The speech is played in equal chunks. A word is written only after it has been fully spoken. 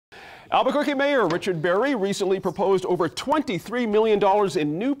Albuquerque Mayor Richard Berry recently proposed over $23 million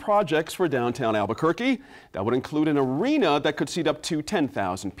in new projects for downtown Albuquerque. That would include an arena that could seat up to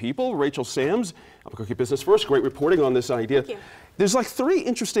 10,000 people. Rachel Sams, Albuquerque Business First, great reporting on this idea. Thank you. There's like three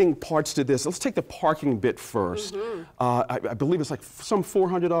interesting parts to this. Let's take the parking bit first. I believe it's like some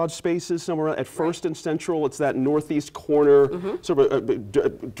 400 odd spaces somewhere at First and Central. It's that northeast corner, sort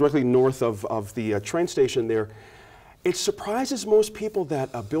of directly north of the train station there. It surprises most people that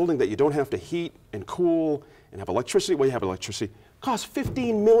a building that you don't have to heat and cool and have electricity, well, you have electricity, costs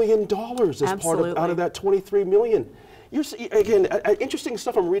 $15 million as part of, out of that $23 million. Again, interesting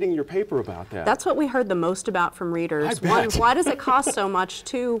stuff I'm reading in your paper about that. That's what we heard the most about from readers. One, why does it cost so much?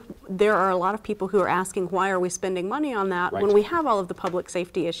 Two, there are a lot of people who are asking, why are we spending money on that when we have all of the public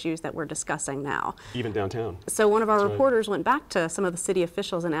safety issues that we're discussing now? Even downtown. So one of our reporters went back to some of the city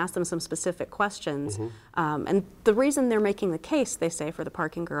officials and asked them some specific questions. And the reason they're making the case, they say, for the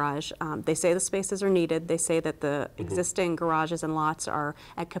parking garage, they say the spaces are needed. They say that the existing garages and lots are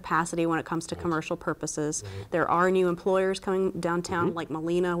at capacity when it comes to commercial purposes. There are new employers coming downtown, like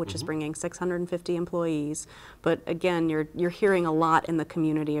Molina, which is bringing 650 employees. But again, you're hearing a lot in the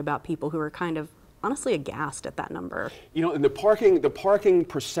community about people who are kind of honestly aghast at that number. You know, and the parking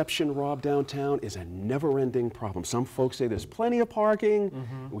perception, Rob, downtown is a never-ending problem. Some folks say there's plenty of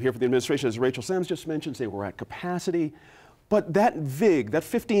parking. We hear from the administration, as Rachel Sams just mentioned, say we're at capacity. But that VIG, that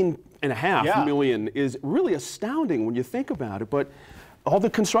 15.5 million is really astounding when you think about it. But all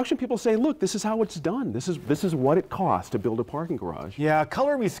the construction people say, look, this is how it's done. This is what it costs to build a parking garage. Yeah,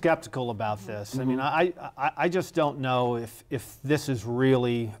 color me skeptical about this. I mean, I just don't know if this is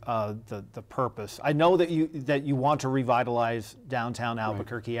really the purpose. I know that you want to revitalize downtown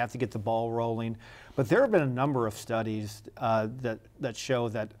Albuquerque. You have to get the ball rolling, but there have been a number of studies that show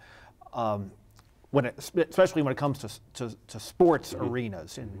that especially when it comes to sports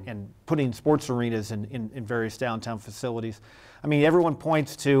arenas and putting sports arenas in various downtown facilities. I mean, everyone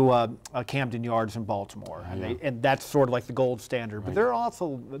points to Camden Yards in Baltimore, and that's sort of like the gold standard. But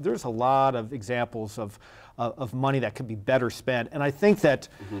there's a lot of examples of money that could be better spent. And I think that,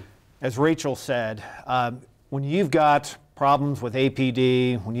 as Rachel said, when you've got problems with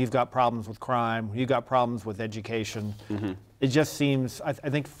APD, when you've got problems with crime, when you've got problems with education, it just seems, I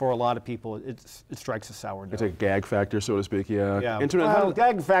think for a lot of people, it strikes a sour note. It's a gag factor, so to speak, yeah. Internet, well,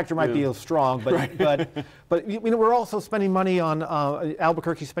 gag factor might be a little strong, but you know, we're also spending money on,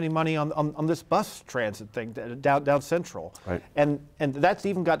 Albuquerque spending money on this bus transit thing down Central. And that's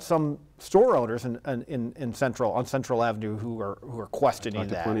even got some store owners on Central Avenue who are questioning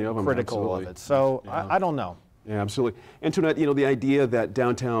that, critical of it. So I don't know. Yeah, absolutely. Internet, you know, the idea that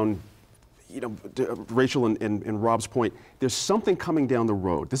downtown, you know, Rachel and Rob's point, there's something coming down the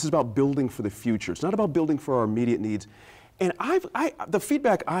road. This is about building for the future. It's not about building for our immediate needs. And the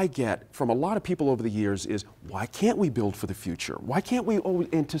feedback I get from a lot of people over the years is, why can't we build for the future? Why can't we always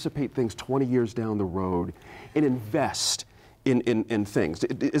anticipate things 20 years down the road and invest in things?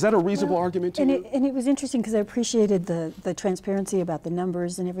 Is that a reasonable argument to you? And it was interesting because I appreciated the transparency about the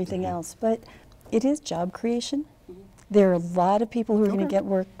numbers and everything else, but it is job creation. There are a lot of people who are going to get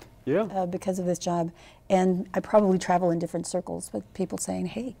work because of this job. And I probably travel in different circles with people saying,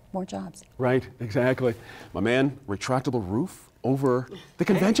 hey, more jobs. Right, exactly. My man, retractable roof over the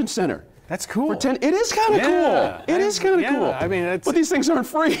convention center. That's cool. It is kind of cool. It is kind of cool. I mean, but these things aren't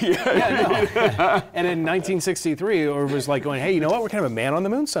free. And in 1963, it was like going, hey, you know what? We're kind of a man on the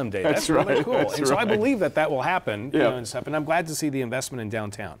moon someday. That's really cool. And so I believe that will happen, you know, and stuff. And I'm glad to see the investment in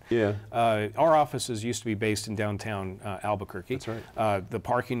downtown. Our offices used to be based in downtown Albuquerque. That's right. The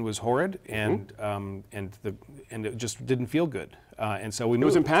parking was horrid, and it just didn't feel good. And so we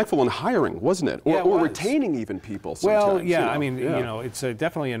moved. It was impactful in hiring, wasn't it? Or retaining even people sometimes. Well, yeah, I mean, you know, it's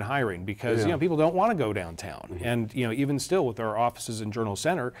definitely in hiring because, you know, people don't want to go downtown. And, you know, even still with our offices in Journal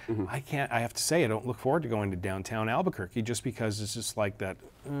Center, I have to say I don't look forward to going to downtown Albuquerque just because it's just like that,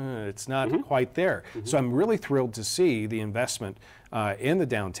 it's not quite there. So I'm really thrilled to see the investment in the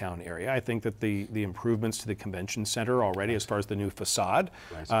downtown area. I think that the improvements to the convention center already, as far as the new facade,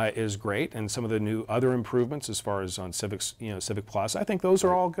 is great, and some of the new other improvements as far as on Civic Plaza, I think those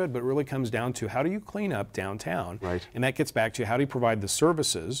are all good. But it really comes down to how do you clean up downtown, and that gets back to how do you provide the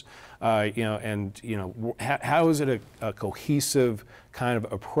services, you know, and you know, how is it a cohesive kind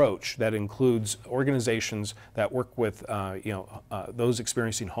of approach that includes organizations that work with you know, those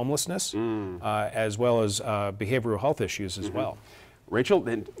experiencing homelessness, as well as behavioral health issues as well. Rachel,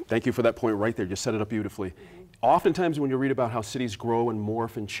 and thank you for that point right there. You set it up beautifully. Oftentimes when you read about how cities grow and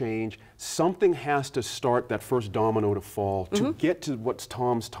morph and change, something has to start that first domino to fall to get to what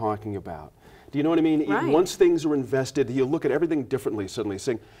Tom's talking about. Do you know what I mean? Right. Once things are invested, you look at everything differently suddenly,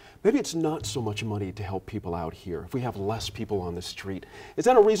 saying, maybe it's not so much money to help people out here if we have less people on the street. Is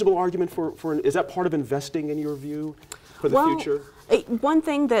that a reasonable argument is that part of investing in your view for the future? One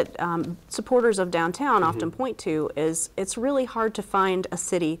thing that supporters of downtown often point to is it's really hard to find a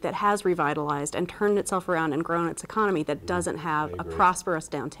city that has revitalized and turned itself around and grown its economy that doesn't have a prosperous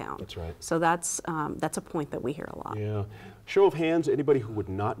downtown. That's right. So that's a point that we hear a lot. Yeah. Show of hands, anybody who would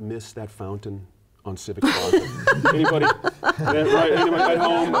not miss that fountain on Civic Plaza? Anybody? Yeah, right, anybody at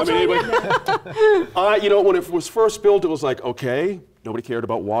home? I mean, anybody? You know, when it was first built, it was like, okay, nobody cared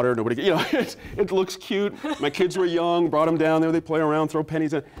about water. Nobody, you know, it looks cute. My kids were young, brought them down there. They play around, throw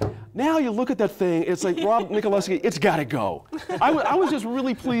pennies in. Now you look at that thing, it's like, Rob Michalewski, it's got to go. I was just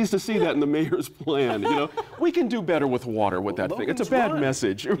really pleased to see that in the mayor's plan. You know, we can do better with water with that thing. It's a bad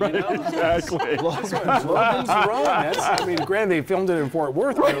message, right? You know? Exactly. Logan's Run. I mean, granted, they filmed it in Fort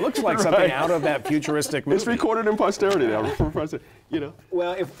Worth, but it looks like something out of that futuristic movie. It's recorded in posterity now. You know.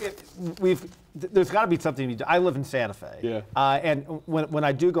 Well, there's got to be something to do. I live in Santa Fe. Yeah. And when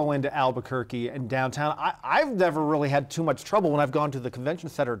I do go into Albuquerque and downtown, I've never really had too much trouble when I've gone to the convention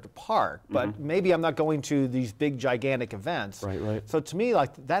center to park. But maybe I'm not going to these big, gigantic events. Right. So to me,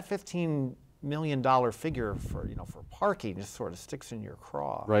 like that $15 million figure for parking just sort of sticks in your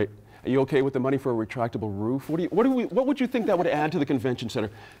craw. Right. Are you okay with the money for a retractable roof? What would you think that would add to the convention center?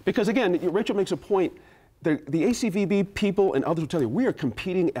 Because again, Rachel makes a point. The ACVB people and others will tell you we are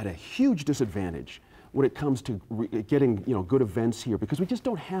competing at a huge disadvantage when it comes to getting good events here because we just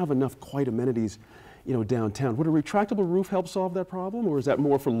don't have enough quiet amenities downtown. Would a retractable roof help solve that problem, or is that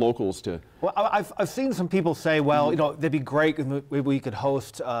more for locals to? Well, I've seen some people say, well, that'd be great if we could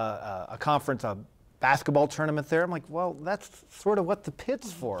host a conference, a basketball tournament there. I'm like, well, that's sort of what the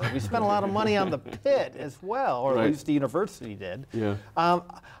pit's for. We spent a lot of money on the pit as well, or at least the university did. Yeah. I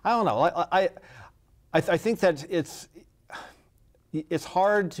don't know. I think that it's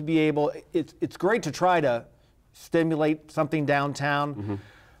hard to be able. It's great to try to stimulate something downtown,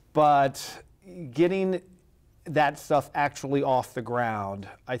 but getting that stuff actually off the ground,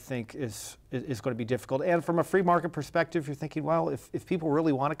 I think, is going to be difficult. And from a free market perspective, you're thinking, well, if people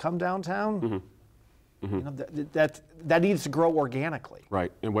really want to come downtown, that needs to grow organically.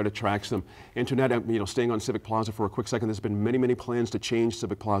 Right, and what attracts them. Internet, staying on Civic Plaza for a quick second, there's been many, many plans to change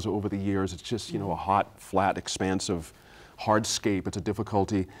Civic Plaza over the years. It's just, a hot, flat, expansive hardscape. It's a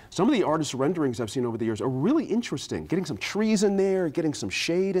difficulty. Some of the artist renderings I've seen over the years are really interesting. Getting some trees in there, getting some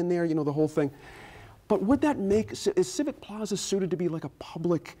shade in there, the whole thing. But would that is Civic Plaza suited to be like a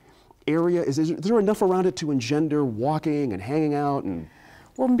public area? Is there enough around it to engender walking and hanging out and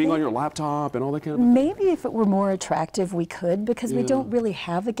being on your laptop and all that kind of thing? Maybe if it were more attractive, we could, because we don't really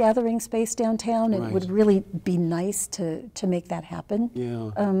have a gathering space downtown. It would really be nice to make that happen.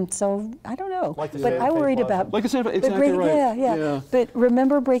 Yeah. So I don't know. Like but I worried about. Like I said, exactly right. Yeah. But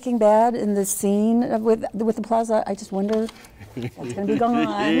remember Breaking Bad and the scene with the plaza? I just wonder that's going to be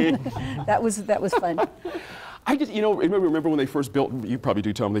gone. That was fun. I just, remember when they first built, you probably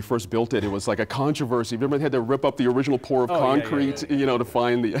do, Tom, they first built it, it was like a controversy. Remember they had to rip up the original pour of concrete, to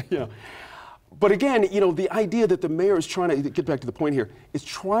find the, But again, the idea that the mayor is trying to, get back to the point here, is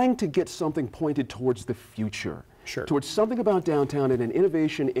trying to get something pointed towards the future. Sure. Towards something about downtown and an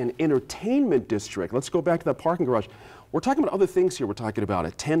innovation and entertainment district. Let's go back to that parking garage. We're talking about other things here. We're talking about a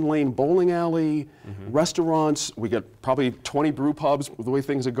 10-lane bowling alley, restaurants. We got probably 20 brew pubs with the way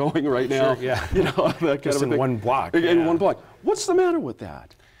things are going right now. Sure, yeah. That kind Just of in thing. one block. In one block. What's the matter with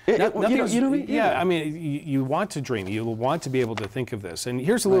that? I mean, you want to dream. You want to be able to think of this. And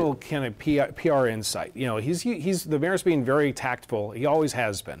here's a little kind of PR insight. He's the mayor's being very tactful. He always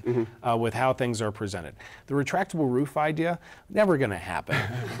has been with how things are presented. The retractable roof idea, never going to happen.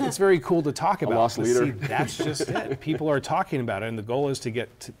 It's very cool to talk about. A lost leader. See, that's just it. People are talking about it, and the goal is to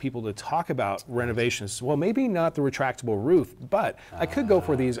get people to talk about renovations. Well, maybe not the retractable roof, but I could go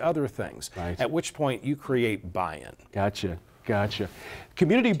for these other things. Right. At which point you create buy-in. Gotcha.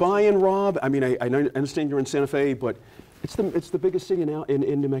 Community buy-in, Rob. I mean, I understand you're in Santa Fe, but it's the biggest city now in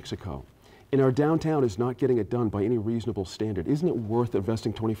New Mexico. And our downtown is not getting it done by any reasonable standard. Isn't it worth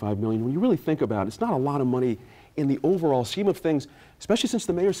investing $25 million? When you really think about it, it's not a lot of money in the overall scheme of things, especially since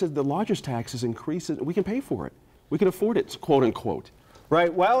the mayor said the lodger's tax is increasing. We can pay for it. We can afford it, quote unquote.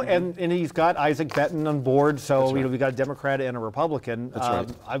 Right. Well, and he's got Isaac Benton on board, so right. We've got a Democrat and a Republican. That's right.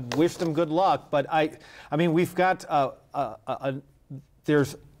 I wish them good luck, but I mean, we've got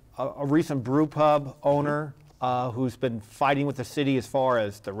there's a recent brew pub owner who's been fighting with the city as far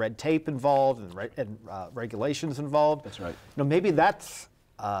as the red tape involved and regulations involved. That's right. Maybe that's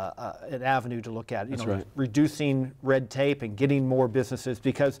an avenue to look at. That's right. Reducing red tape and getting more businesses,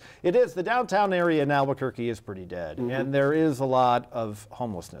 because the downtown area in Albuquerque is pretty dead, and there is a lot of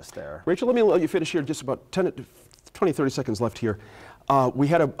homelessness there. Rachel, let me let you finish here. Just about 20, 30 seconds left here. We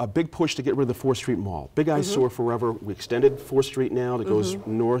had a big push to get rid of the 4th Street Mall. Big eyesore forever. We extended 4th Street now that goes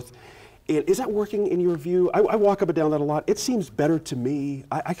north. And is that working in your view? I walk up and down that a lot. It seems better to me.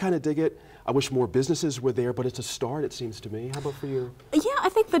 I kind of dig it. I wish more businesses were there, but it's a start, it seems to me. How about for you? Yeah, I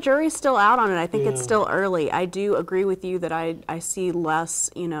think the jury's still out on it. I think it's still early. I do agree with you that I see less,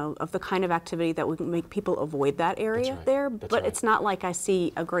 of the kind of activity that would make people avoid that area there. But it's not like I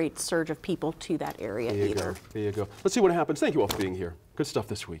see a great surge of people to that area either. There you go. Let's see what happens. Thank you all for being here. Good stuff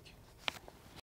this week.